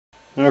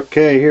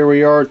Okay, here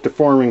we are at the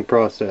forming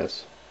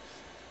process.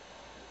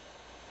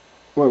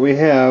 What we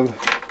have,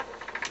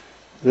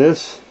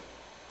 this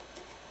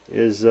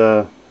is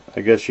I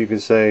guess you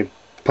could say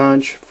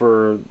punch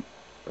for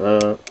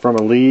from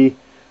a Lee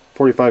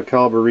 45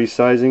 caliber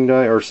resizing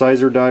die or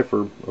sizer die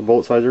for a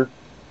bolt sizer.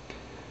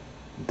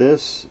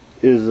 This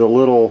is a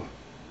little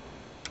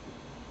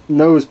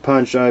nose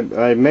punch.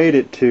 I made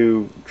it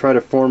to try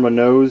to form a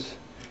nose.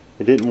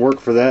 It didn't work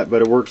for that,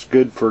 but it works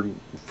good for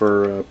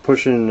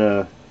pushing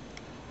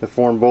the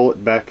formed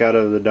bullet back out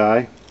of the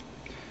die.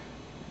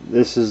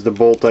 This is the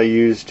bolt I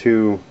use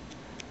to,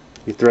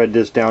 you thread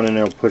this down and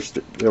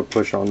it'll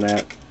push on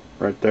that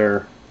right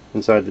there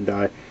inside the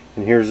die.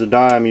 And here's the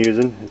die I'm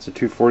using. It's a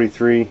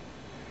 243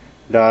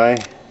 die,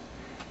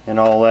 and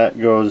all that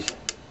goes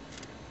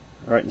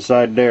right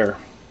inside there.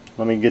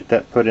 Let me get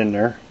that put in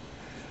there,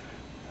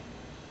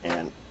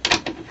 and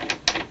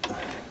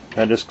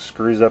that just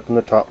screws up in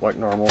the top like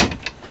normal.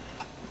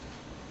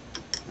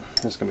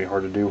 It's gonna be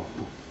hard to do.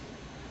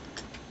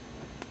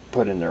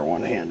 Put in there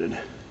one-handed.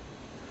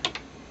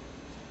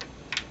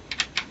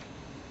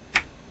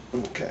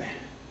 Okay.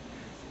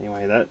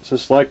 Anyway, that's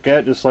just like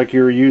that, just like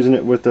you were using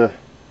it with the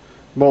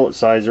bullet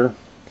sizer.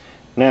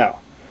 Now,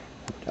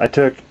 I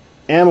took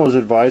Ammo's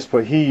advice,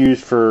 what he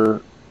used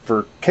for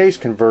case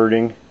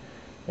converting.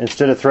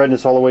 Instead of threading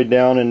this all the way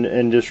down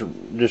and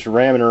just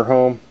ramming her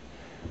home,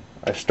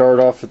 I start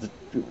off at the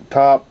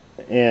top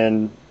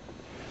and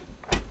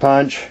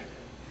punch,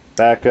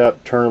 back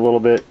up, turn a little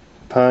bit,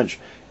 punch.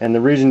 And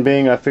the reason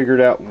being, I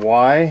figured out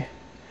why,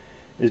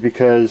 is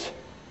because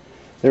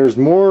there's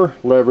more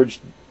leverage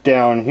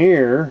down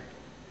here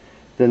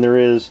than there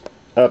is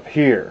up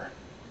here.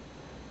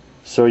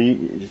 So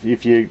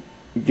if you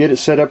get it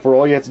set up where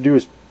all you have to do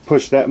is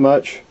push that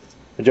much,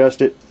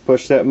 adjust it,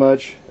 push that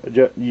much,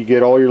 you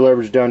get all your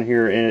leverage down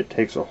here, and it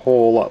takes a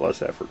whole lot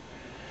less effort.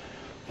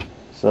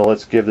 So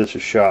let's give this a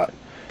shot.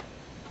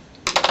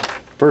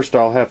 First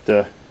I'll have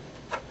to,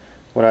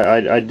 what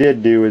I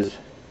did do is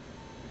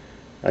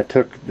I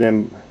took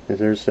them,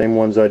 they're the same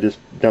ones I just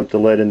dumped the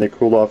lead in, they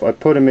cooled off. I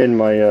put them in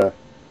my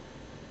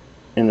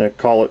in the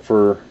collet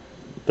for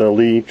the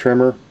Lee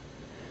trimmer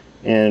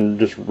and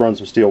just run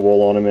some steel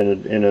wool on them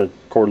in a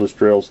cordless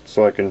drill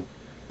so I can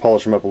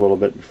polish them up a little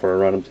bit before I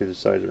run them through the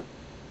sizer.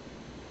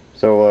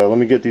 So let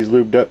me get these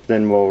lubed up,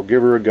 then we'll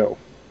give her a go.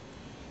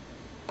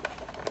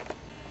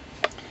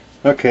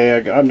 Okay,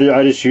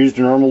 I just used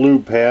a normal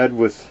lube pad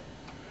with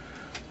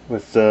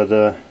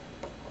the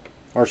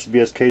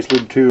RCBS Case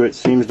Lube 2. It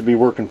seems to be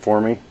working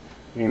for me.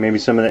 Maybe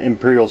some of the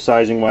Imperial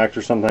sizing wax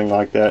or something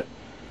like that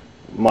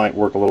might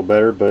work a little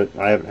better, but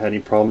I haven't had any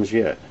problems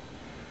yet.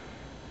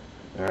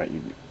 Alright,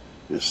 you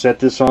just set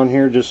this on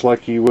here just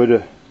like you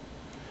would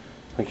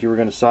like you were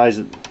going to size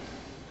it,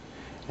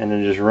 and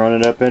then just run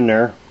it up in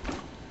there.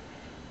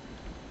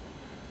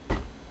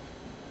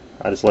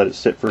 I just let it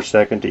sit for a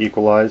second to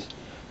equalize.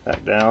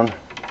 Back down,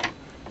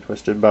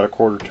 twist it about a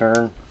quarter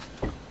turn,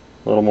 a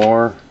little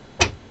more,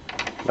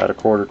 about a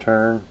quarter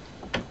turn,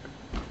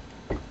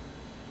 a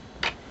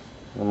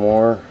little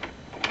more,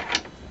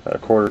 about a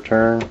quarter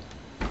turn.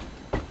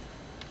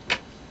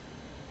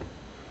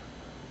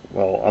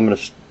 Well, I'm going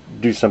to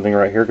do something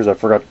right here because I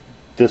forgot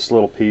this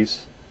little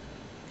piece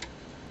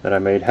that I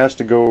made. It has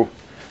to go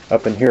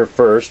up in here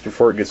first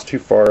before it gets too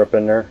far up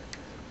in there.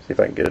 See if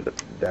I can get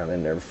it down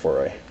in there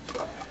before I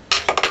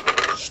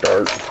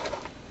start.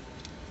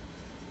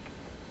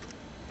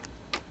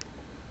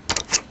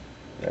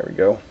 There we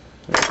go.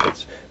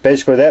 It's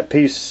basically, that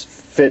piece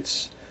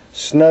fits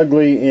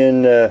snugly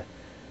in the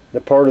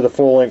part of the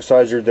full-length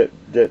sizer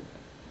that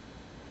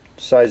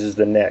sizes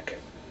the neck.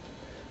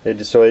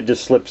 So it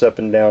just slips up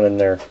and down in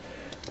there.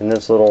 And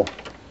this little,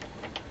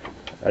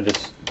 I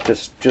just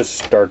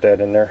start that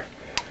in there.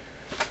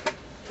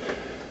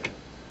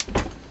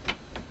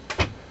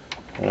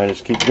 And I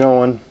just keep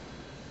going.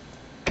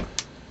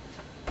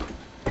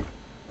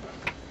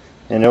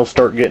 And it'll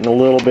start getting a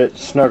little bit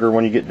snugger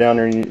when you get down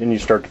there and you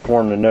start to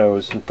form the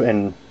nose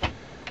and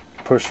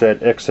push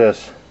that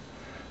excess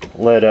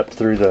lead up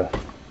through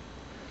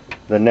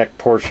the neck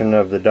portion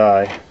of the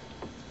die.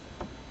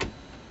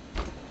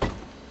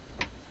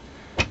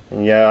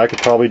 And yeah, I could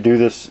probably do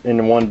this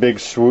in one big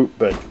swoop,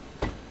 but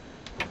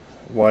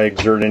why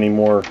exert any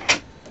more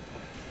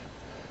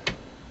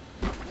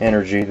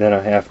energy than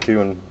I have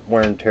to and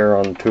wear and tear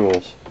on the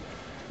tools.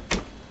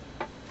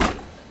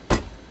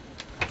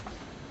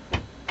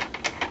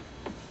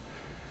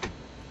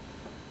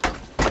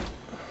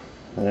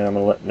 And I'm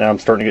gonna now I'm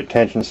starting to get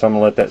tension, so I'm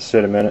gonna let that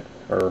sit a minute,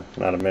 or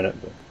not a minute,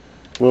 but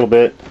a little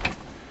bit.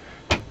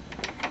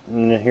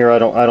 And here I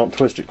don't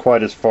twist it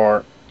quite as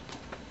far.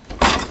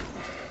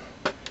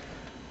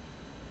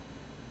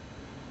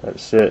 Let it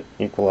sit,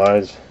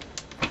 equalize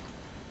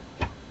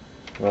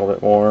a little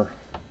bit more.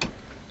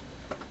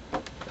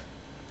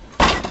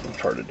 It's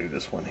hard to do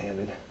this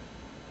one-handed.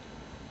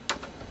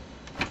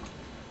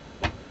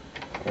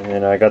 And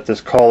then I got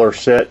this collar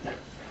set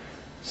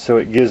so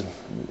it gives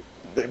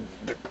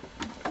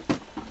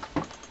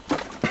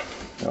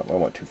oh, I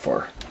went too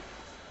far.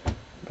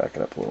 Back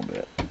it up a little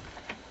bit.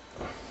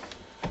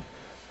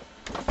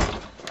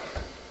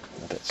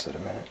 focus it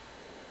a minute.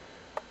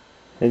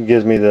 It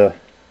gives me the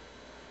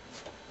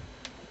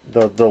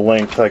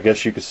length, I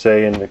guess you could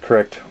say, and the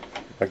correct,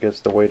 I guess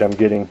the weight I'm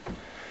getting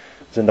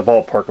is in the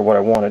ballpark of what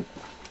I wanted.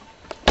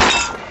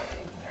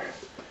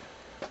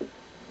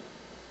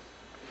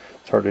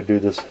 It's hard to do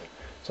this.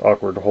 It's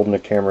awkward holding the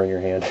camera in your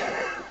hand.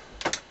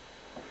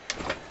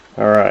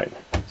 Alright,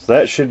 so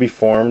that should be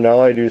formed. Now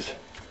all I do is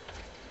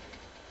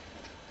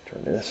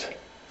turn this.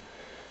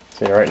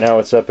 See, right now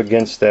it's up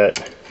against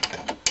that.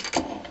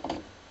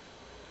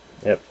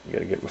 Yep, you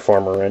gotta get my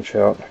farmer wrench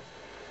out.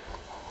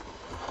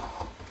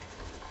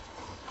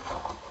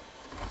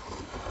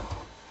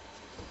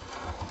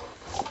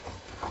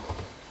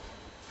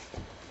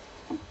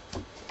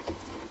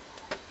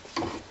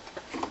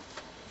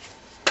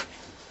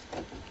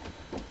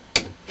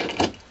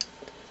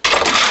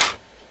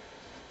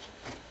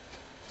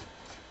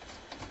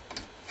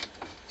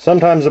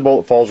 Sometimes the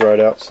bolt falls right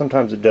out,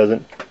 sometimes it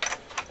doesn't.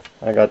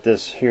 I got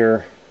this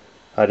here,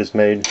 I just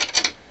made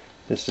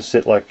just to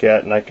sit like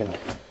that, and I can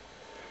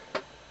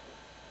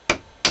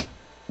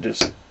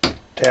just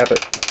tap it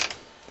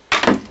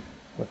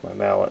with my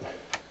mallet.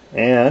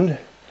 And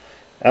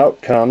out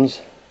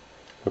comes,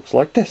 looks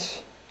like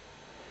this.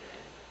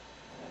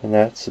 And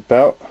that's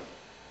about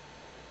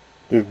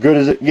as good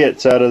as it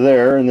gets out of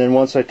there. And then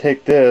once I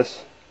take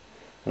this,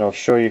 and I'll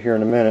show you here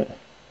in a minute,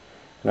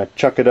 and I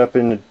chuck it up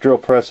in the drill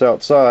press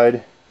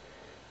outside,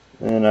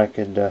 and then I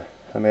could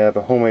I may have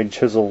a homemade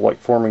chisel like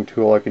forming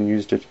tool I can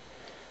use to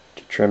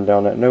trim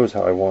down that nose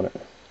how I want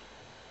it.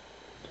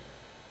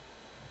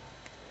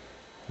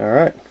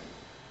 Alright,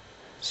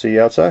 see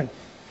you outside.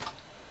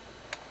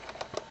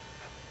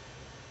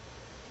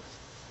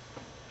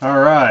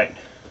 Alright,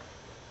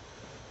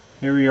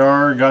 here we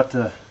are, got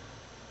the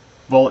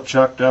bolt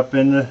chucked up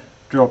in the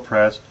drill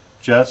press.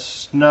 Just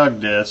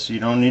snug this.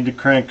 You don't need to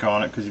crank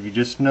on it, because if you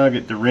just snug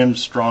it, the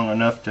rim's strong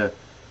enough to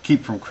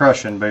keep from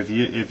crushing. But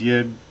if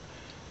you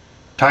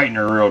tighten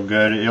her real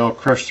good, it'll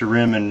crush the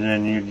rim, and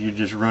then you're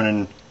just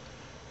running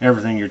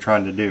everything you're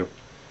trying to do.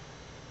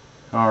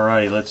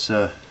 Alrighty, let's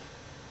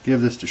give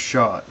this a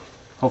shot.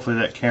 Hopefully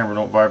that camera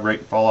don't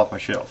vibrate and fall off my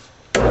shelf.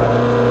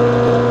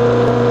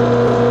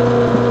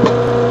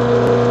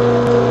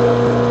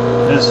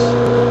 This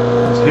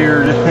is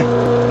here.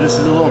 This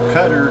is a little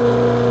cutter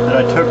that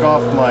I took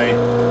off my,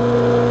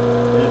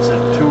 it's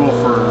a tool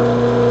for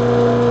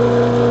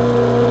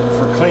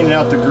cleaning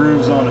out the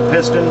grooves on a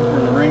piston where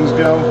the rings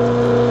go.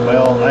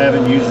 Well, I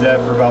haven't used that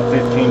for about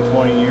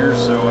 15-20 years,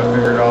 so I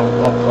figured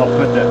I'll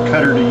put that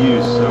cutter to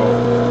use.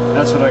 So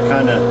that's what I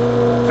kind of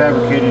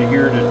fabricated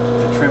here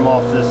to trim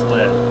off this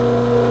lead.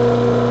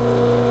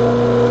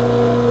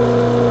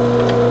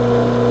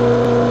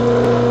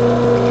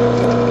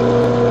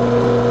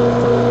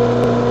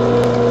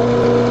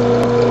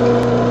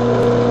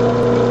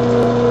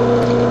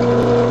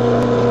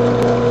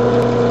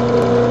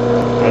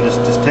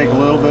 Take a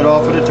little bit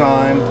off at a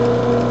time.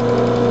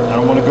 I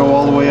don't want to go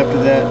all the way up to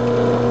that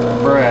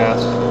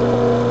brass.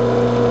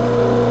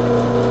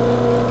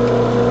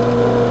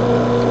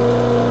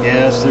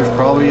 Yes, there's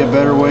probably a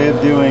better way of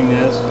doing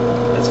this.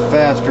 It's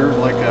faster,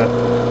 like a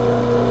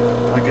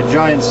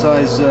giant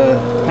size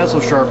pencil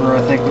sharpener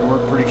I think would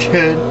work pretty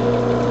good.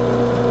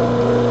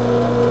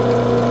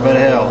 But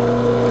hell,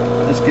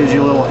 this gives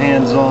you a little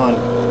hands-on,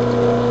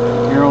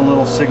 your own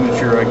little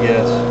signature, I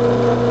guess.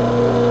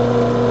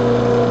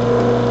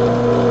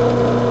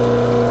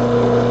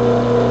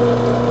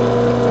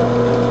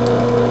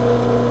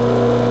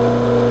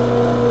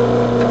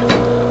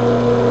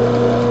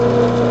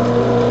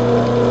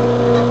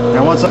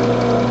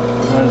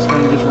 I'm just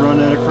going to just run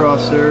that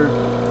across there,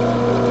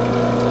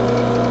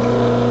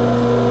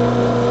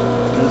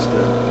 just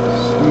to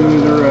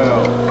smooth her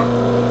out.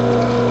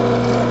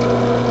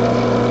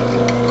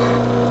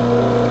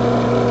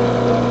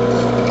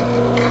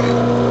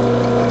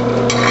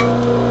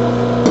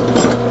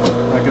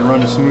 I could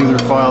run a smoother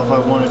file if I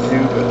wanted to,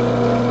 but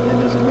it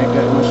doesn't make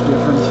that much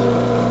difference.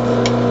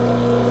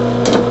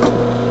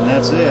 And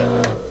that's it.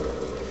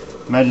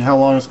 Imagine how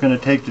long it's going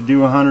to take to do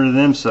 100 of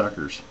them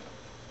suckers.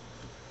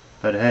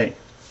 But hey,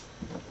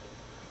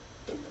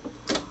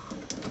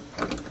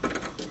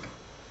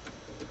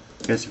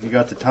 guess if you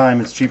got the time,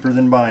 it's cheaper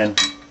than buying.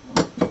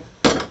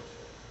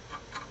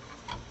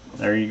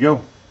 There you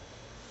go.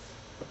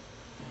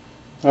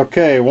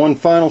 Okay, one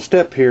final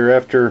step here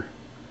after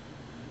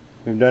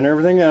we've done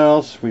everything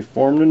else. We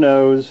formed the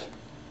nose,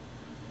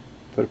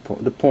 put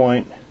the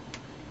point.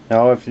 Now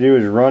all I have to do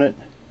is run it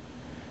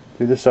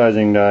through the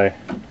sizing die,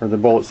 or the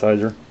bullet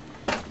sizer.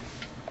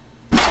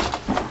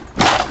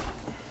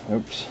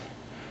 Oops.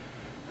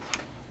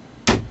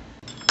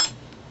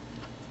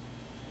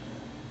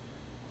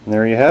 And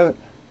there you have it.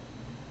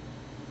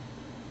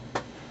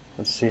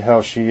 Let's see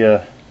how she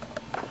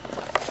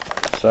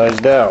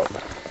sized out.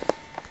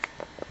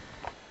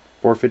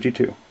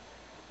 452.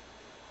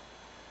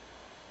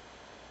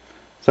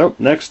 So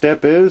next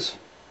step is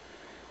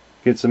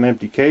get some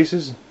empty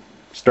cases,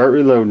 start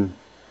reloading,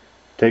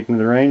 take them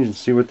to the range and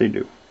see what they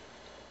do.